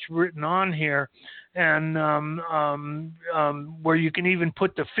one that's written on here, and where you can even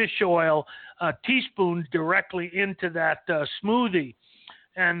put the fish oil teaspoons directly into that smoothie.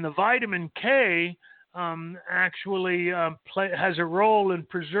 And the vitamin K actually has a role in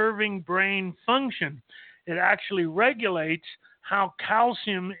preserving brain function. It actually regulates how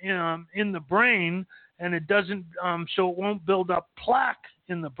calcium in the brain, and it doesn't, so it won't build up plaque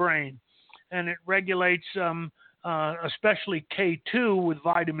in the brain, and it regulates especially K2 with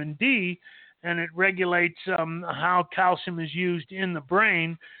vitamin D, and it regulates how calcium is used in the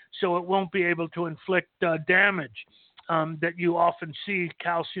brain, so it won't be able to inflict damage that you often see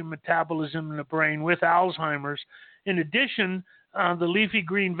calcium metabolism in the brain with Alzheimer's. In addition, the leafy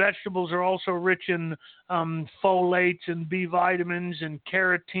green vegetables are also rich in folates and B vitamins and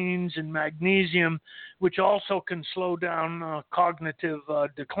carotenes and magnesium, which also can slow down cognitive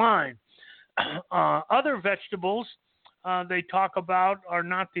decline. Other vegetables they talk about are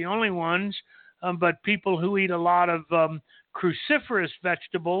not the only ones, but people who eat a lot of cruciferous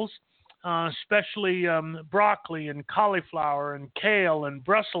vegetables, especially broccoli and cauliflower and kale and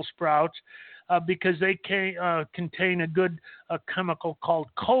Brussels sprouts, because they contain a good chemical called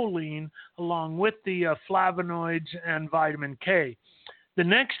choline along with the flavonoids and vitamin K. The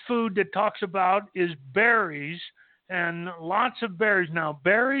next food that talks about is berries, and lots of berries. Now,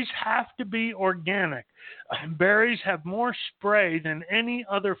 berries have to be organic. Berries have more spray than any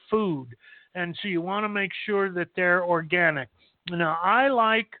other food, and so you want to make sure that they're organic. Now, I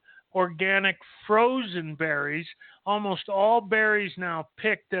like organic frozen berries. Almost all berries now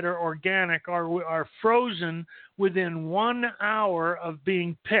picked that are organic are frozen within 1 hour of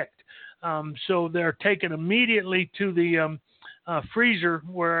being picked. So they're taken immediately to the freezer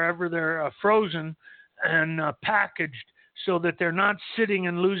wherever they're frozen and packaged so that they're not sitting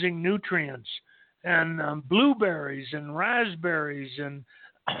and losing nutrients. And blueberries and raspberries and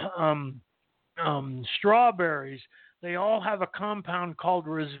strawberries, they all have a compound called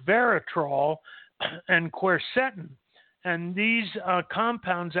resveratrol and quercetin. And these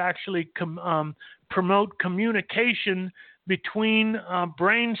compounds actually promote communication between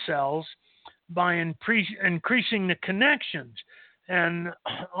brain cells by increasing the connections. And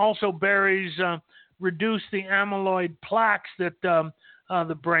also berries reduce the amyloid plaques that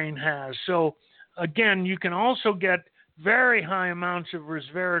the brain has. So again, you can also get very high amounts of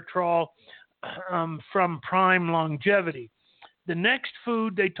resveratrol from prime longevity. The next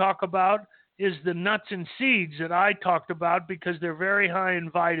food they talk about is the nuts and seeds that I talked about because they're very high in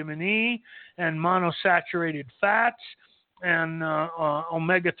vitamin E and monosaturated fats and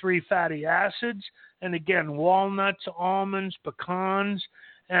omega-3 fatty acids. And again, walnuts, almonds, pecans,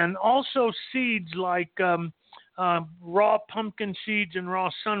 and also seeds like raw pumpkin seeds and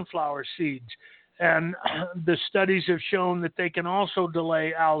raw sunflower seeds. And the studies have shown that they can also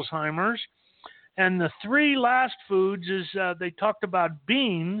delay Alzheimer's. And the three last foods is they talked about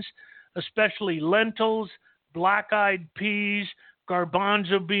beans, especially lentils, black-eyed peas,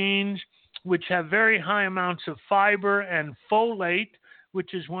 garbanzo beans, which have very high amounts of fiber and folate,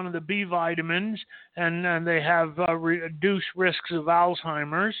 which is one of the B vitamins, and they have reduced risks of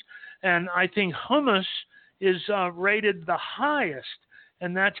Alzheimer's. And I think hummus is rated the highest,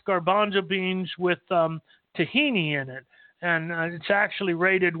 and that's garbanzo beans with tahini in it. And it's actually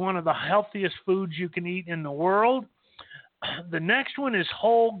rated one of the healthiest foods you can eat in the world. The next one is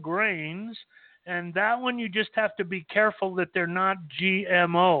whole grains, and that one you just have to be careful that they're not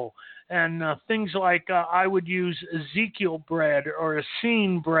GMO. And things like I would use Ezekiel bread or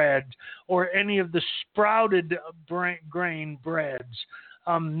Essene bread or any of the sprouted grain breads,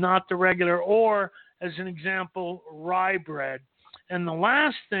 not the regular, or as an example, rye bread. And the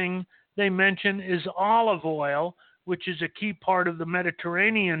last thing they mention is olive oil, which is a key part of the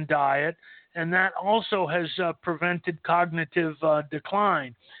Mediterranean diet, and that also has prevented cognitive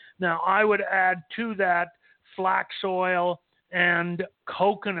decline. Now, I would add to that flax oil and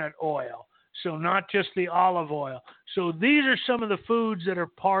coconut oil, so not just the olive oil. So these are some of the foods that are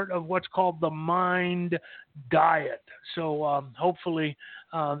part of what's called the MIND diet. So hopefully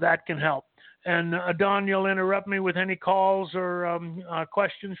that can help. And Don, you'll interrupt me with any calls or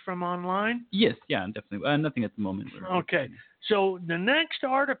questions from online? Yes, yeah, definitely. Nothing at the moment. Okay. So the next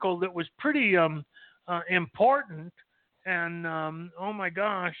article that was pretty important, and oh my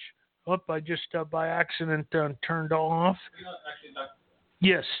gosh, I just by accident turned off.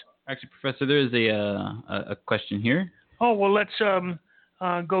 Yes. Actually, Professor, there is a question here. Oh, well, let's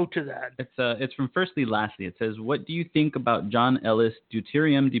go to that. It's from Firstly Lastly. It says, what do you think about John Ellis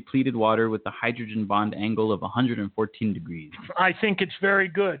deuterium depleted water with a hydrogen bond angle of 114 degrees? I think it's very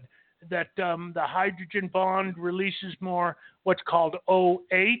good that the hydrogen bond releases more what's called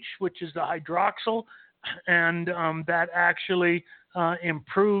OH, which is the hydroxyl, and that actually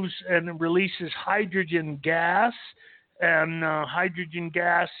improves and releases hydrogen gas. And hydrogen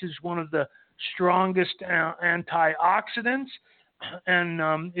gas is one of the strongest antioxidants. And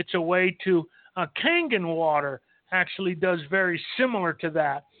it's a way to Kangen water actually does very similar to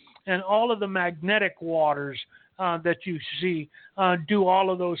that. And all of the magnetic waters that you see do all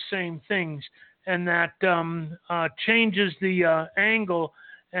of those same things. And that changes the angle,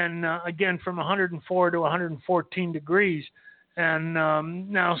 and again, from 104 to 114 degrees. And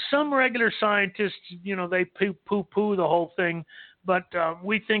now some regular scientists, they poo-poo the whole thing, but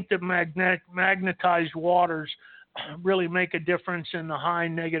we think that magnetized waters really make a difference, and the high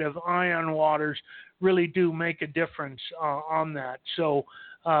negative ion waters really do make a difference on that. So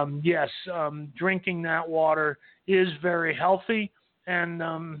yes, drinking that water is very healthy,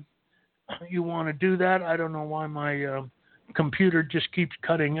 and you want to do that. I don't know why my computer just keeps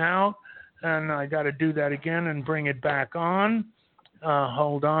cutting out, and I got to do that again and bring it back on.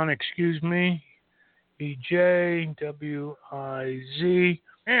 Hold on, excuse me. EJWIZ.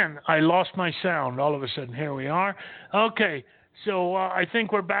 And I lost my sound all of a sudden. Here we are. Okay, so I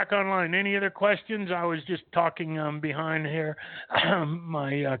think we're back online. Any other questions? I was just talking behind here.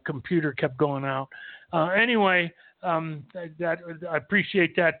 My computer kept going out. Anyway, that I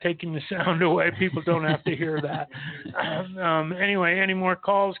appreciate that, taking the sound away. People don't have to hear that. Anyway, any more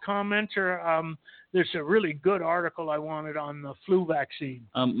calls, comments, or there's a really good article I wanted on the flu vaccine.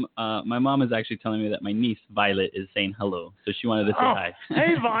 My mom is actually telling me that my niece Violet is saying hello, so she wanted to say hi.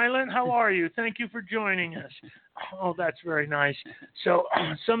 Hey Violet, how are you? Thank you for joining us. Oh, that's very nice. So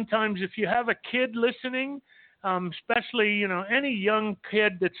sometimes if you have a kid listening, especially any young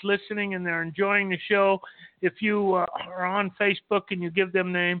kid that's listening and they're enjoying the show, if you are on Facebook and you give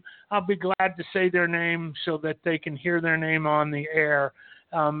them name, I'll be glad to say their name so that they can hear their name on the air.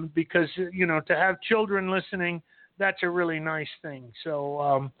 Because to have children listening, that's a really nice thing.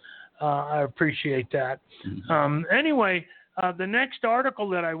 So I appreciate that. Anyway, the next article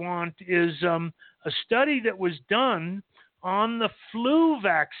that I want is a study that was done on the flu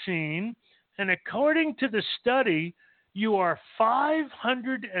vaccine. And according to the study, you are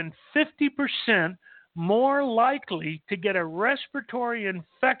 550% more likely to get a respiratory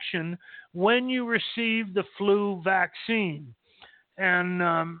infection when you receive the flu vaccine. And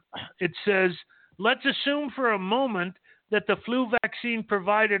it says, let's assume for a moment that the flu vaccine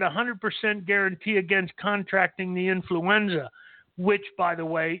provided a 100% guarantee against contracting the influenza, which, by the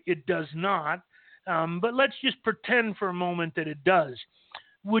way, it does not. But let's just pretend for a moment that it does.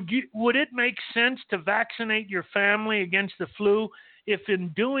 Would it make sense to vaccinate your family against the flu if in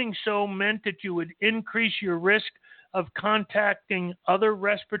doing so meant that you would increase your risk of contacting other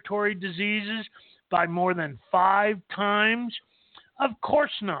respiratory diseases by more than 5 times? Of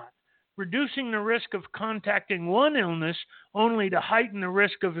course not. Reducing the risk of contacting one illness only to heighten the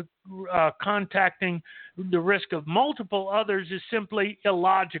risk of contacting the risk of multiple others is simply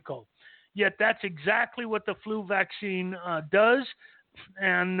illogical. Yet that's exactly what the flu vaccine does,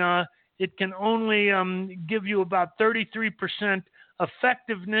 and it can only give you about 33%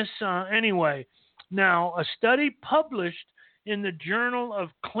 effectiveness anyway. Now, a study published in the Journal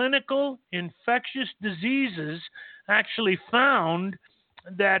of Clinical Infectious Diseases actually found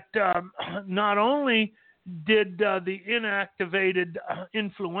that not only did the inactivated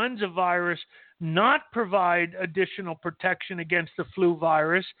influenza virus not provide additional protection against the flu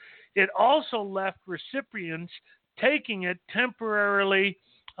virus, it also left recipients taking it temporarily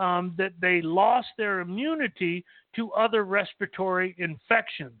that they lost their immunity to other respiratory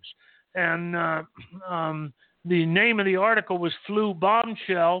infections. And the name of the article was Flu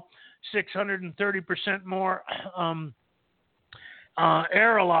Bombshell, 630% more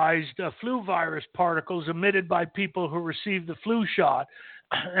aerolized flu virus particles emitted by people who received the flu shot,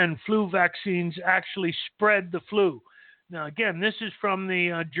 and flu vaccines actually spread the flu. Now, again, this is from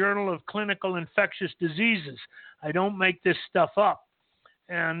the Journal of Clinical Infectious Diseases. I don't make this stuff up.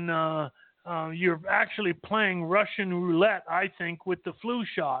 And you're actually playing Russian roulette, I think, with the flu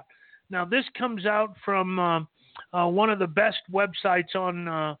shot. Now, this comes out from one of the best websites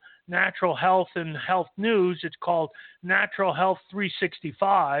on natural health and health news. It's called Natural Health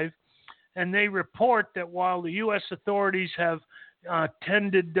 365. And they report that while the U.S. authorities have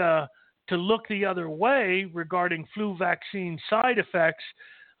tended to look the other way regarding flu vaccine side effects,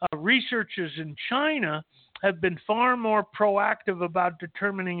 researchers in China have been far more proactive about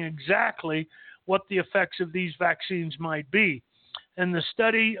determining exactly what the effects of these vaccines might be. And the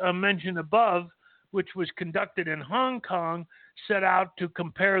study mentioned above, which was conducted in Hong Kong, set out to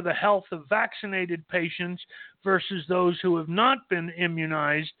compare the health of vaccinated patients versus those who have not been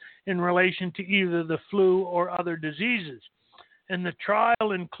immunized in relation to either the flu or other diseases. And the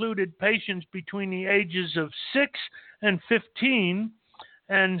trial included patients between the ages of 6 and 15,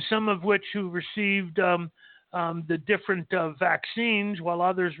 and some of which who received the different vaccines, while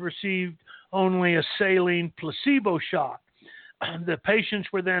others received only a saline placebo shot. The patients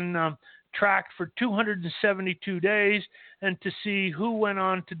were then tracked for 272 days and to see who went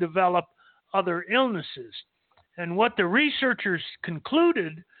on to develop other illnesses. And what the researchers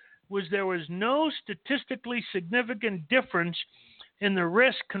concluded was there was no statistically significant difference in the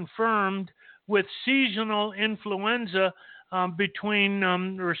risk confirmed with seasonal influenza between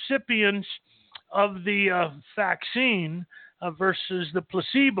recipients of the vaccine versus the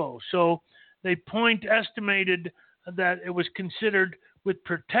placebo. So they estimated that it was considered with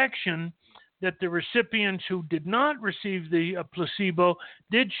protection that the recipients who did not receive the placebo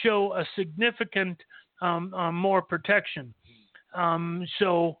did show a significant more protection.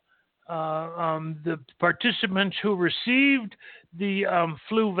 The participants who received the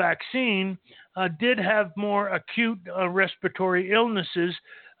flu vaccine did have more acute respiratory illnesses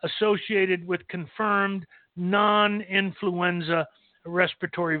associated with confirmed non-influenza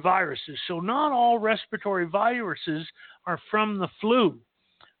respiratory viruses. So not all respiratory viruses are from the flu.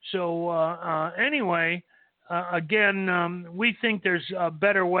 So anyway, again, we think there's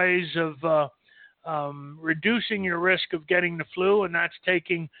better ways of reducing your risk of getting the flu, and that's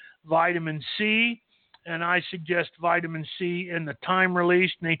taking vitamin C. And I suggest vitamin C in the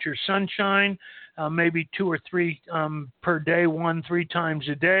time-released Nature's Sunshine, maybe 2 or 3 per day, 1-3 times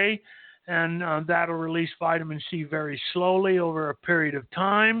a day. And that'll release vitamin C very slowly over a period of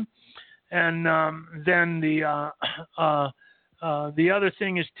time. And then the other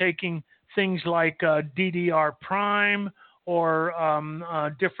thing is taking things like DDR Prime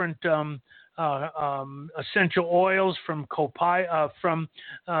or different essential oils from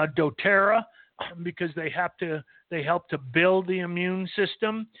doTERRA, because they help to build the immune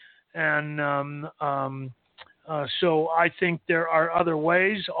system. And so I think there are other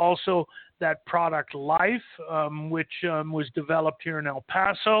ways. Also, that product Life, which was developed here in El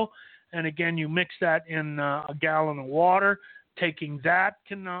Paso. And again, you mix that in a gallon of water. Taking that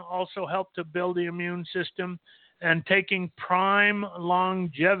can also help to build the immune system. And taking Prime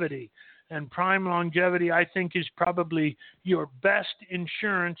Longevity. And Prime Longevity, I think, is probably your best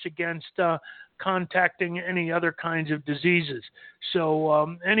insurance against contacting any other kinds of diseases.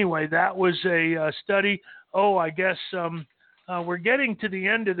 So anyway, that was a study. Oh, I guess we're getting to the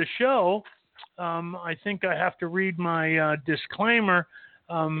end of the show. I think I have to read my disclaimer.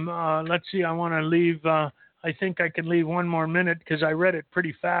 Let's see, I want to leave, I think I can leave 1 more minute because I read it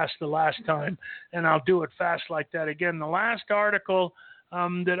pretty fast the last time, and I'll do it fast like that again. The last article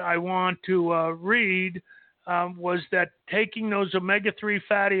that I want to read was that taking those omega-3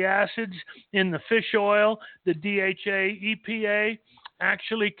 fatty acids in the fish oil, the DHA, EPA,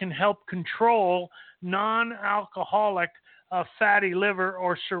 actually can help control non-alcoholic fatty liver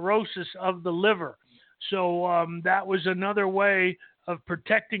or cirrhosis of the liver. So that was another way of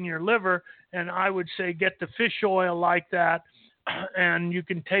protecting your liver, and I would say get the fish oil like that, and you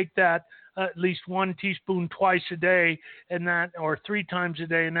can take that at least 1 teaspoon twice a day, and that, or 3 times a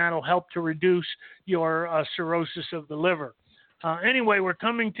day, and that'll help to reduce your cirrhosis of the liver. Anyway, we're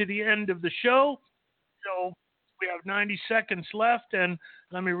coming to the end of the show, so we have 90 seconds left, and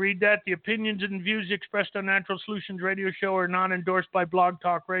let me read that. The opinions and views expressed on Natural Solutions Radio Show are not endorsed by Blog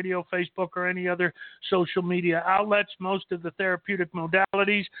Talk Radio, Facebook, or any other social media outlets. Most of the therapeutic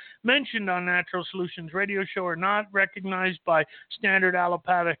modalities mentioned on Natural Solutions Radio Show are not recognized by standard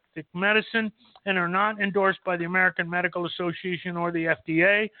allopathic medicine and are not endorsed by the American Medical Association or the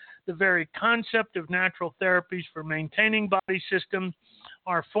FDA. The very concept of natural therapies for maintaining body systems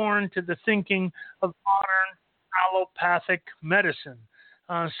are foreign to the thinking of modern allopathic medicine.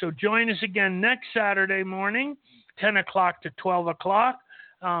 So join us again next Saturday morning, 10 o'clock to 12 o'clock,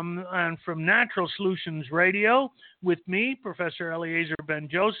 and from Natural Solutions Radio with me, Professor Eliezer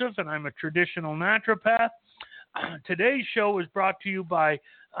Ben-Joseph, and I'm a traditional naturopath. today's show was brought to you by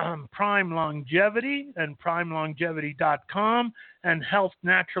Prime Longevity and PrimeLongevity.com and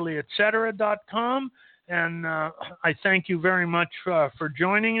HealthNaturallyEtc.com. And I thank you very much for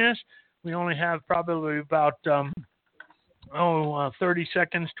joining us. We only have probably about 30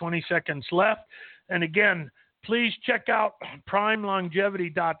 seconds, 20 seconds left. And again, please check out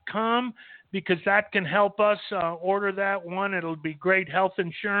PrimeLongevity.com because that can help us order that. One, it'll be great health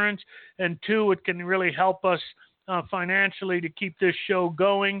insurance. And two, it can really help us financially to keep this show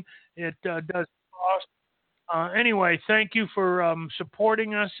going. It does cost. Anyway, thank you for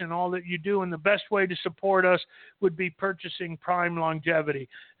supporting us and all that you do. And the best way to support us would be purchasing Prime Longevity.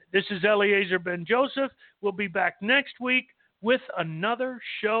 This is Eliezer Ben-Joseph. We'll be back next week with another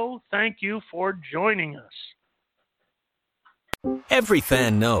show. Thank you for joining us. Every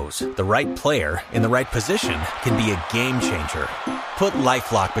fan knows the right player in the right position can be a game changer. Put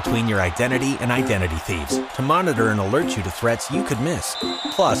LifeLock between your identity and identity thieves to monitor and alert you to threats you could miss.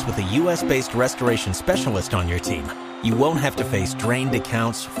 Plus, with a U.S.-based restoration specialist on your team, you won't have to face drained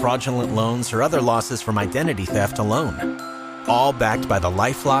accounts, fraudulent loans, or other losses from identity theft alone. All backed by the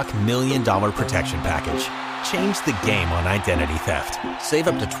LifeLock $1 Million Protection Package. Change the game on identity theft. Save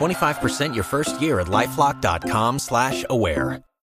up to 25% your first year at LifeLock.com/aware.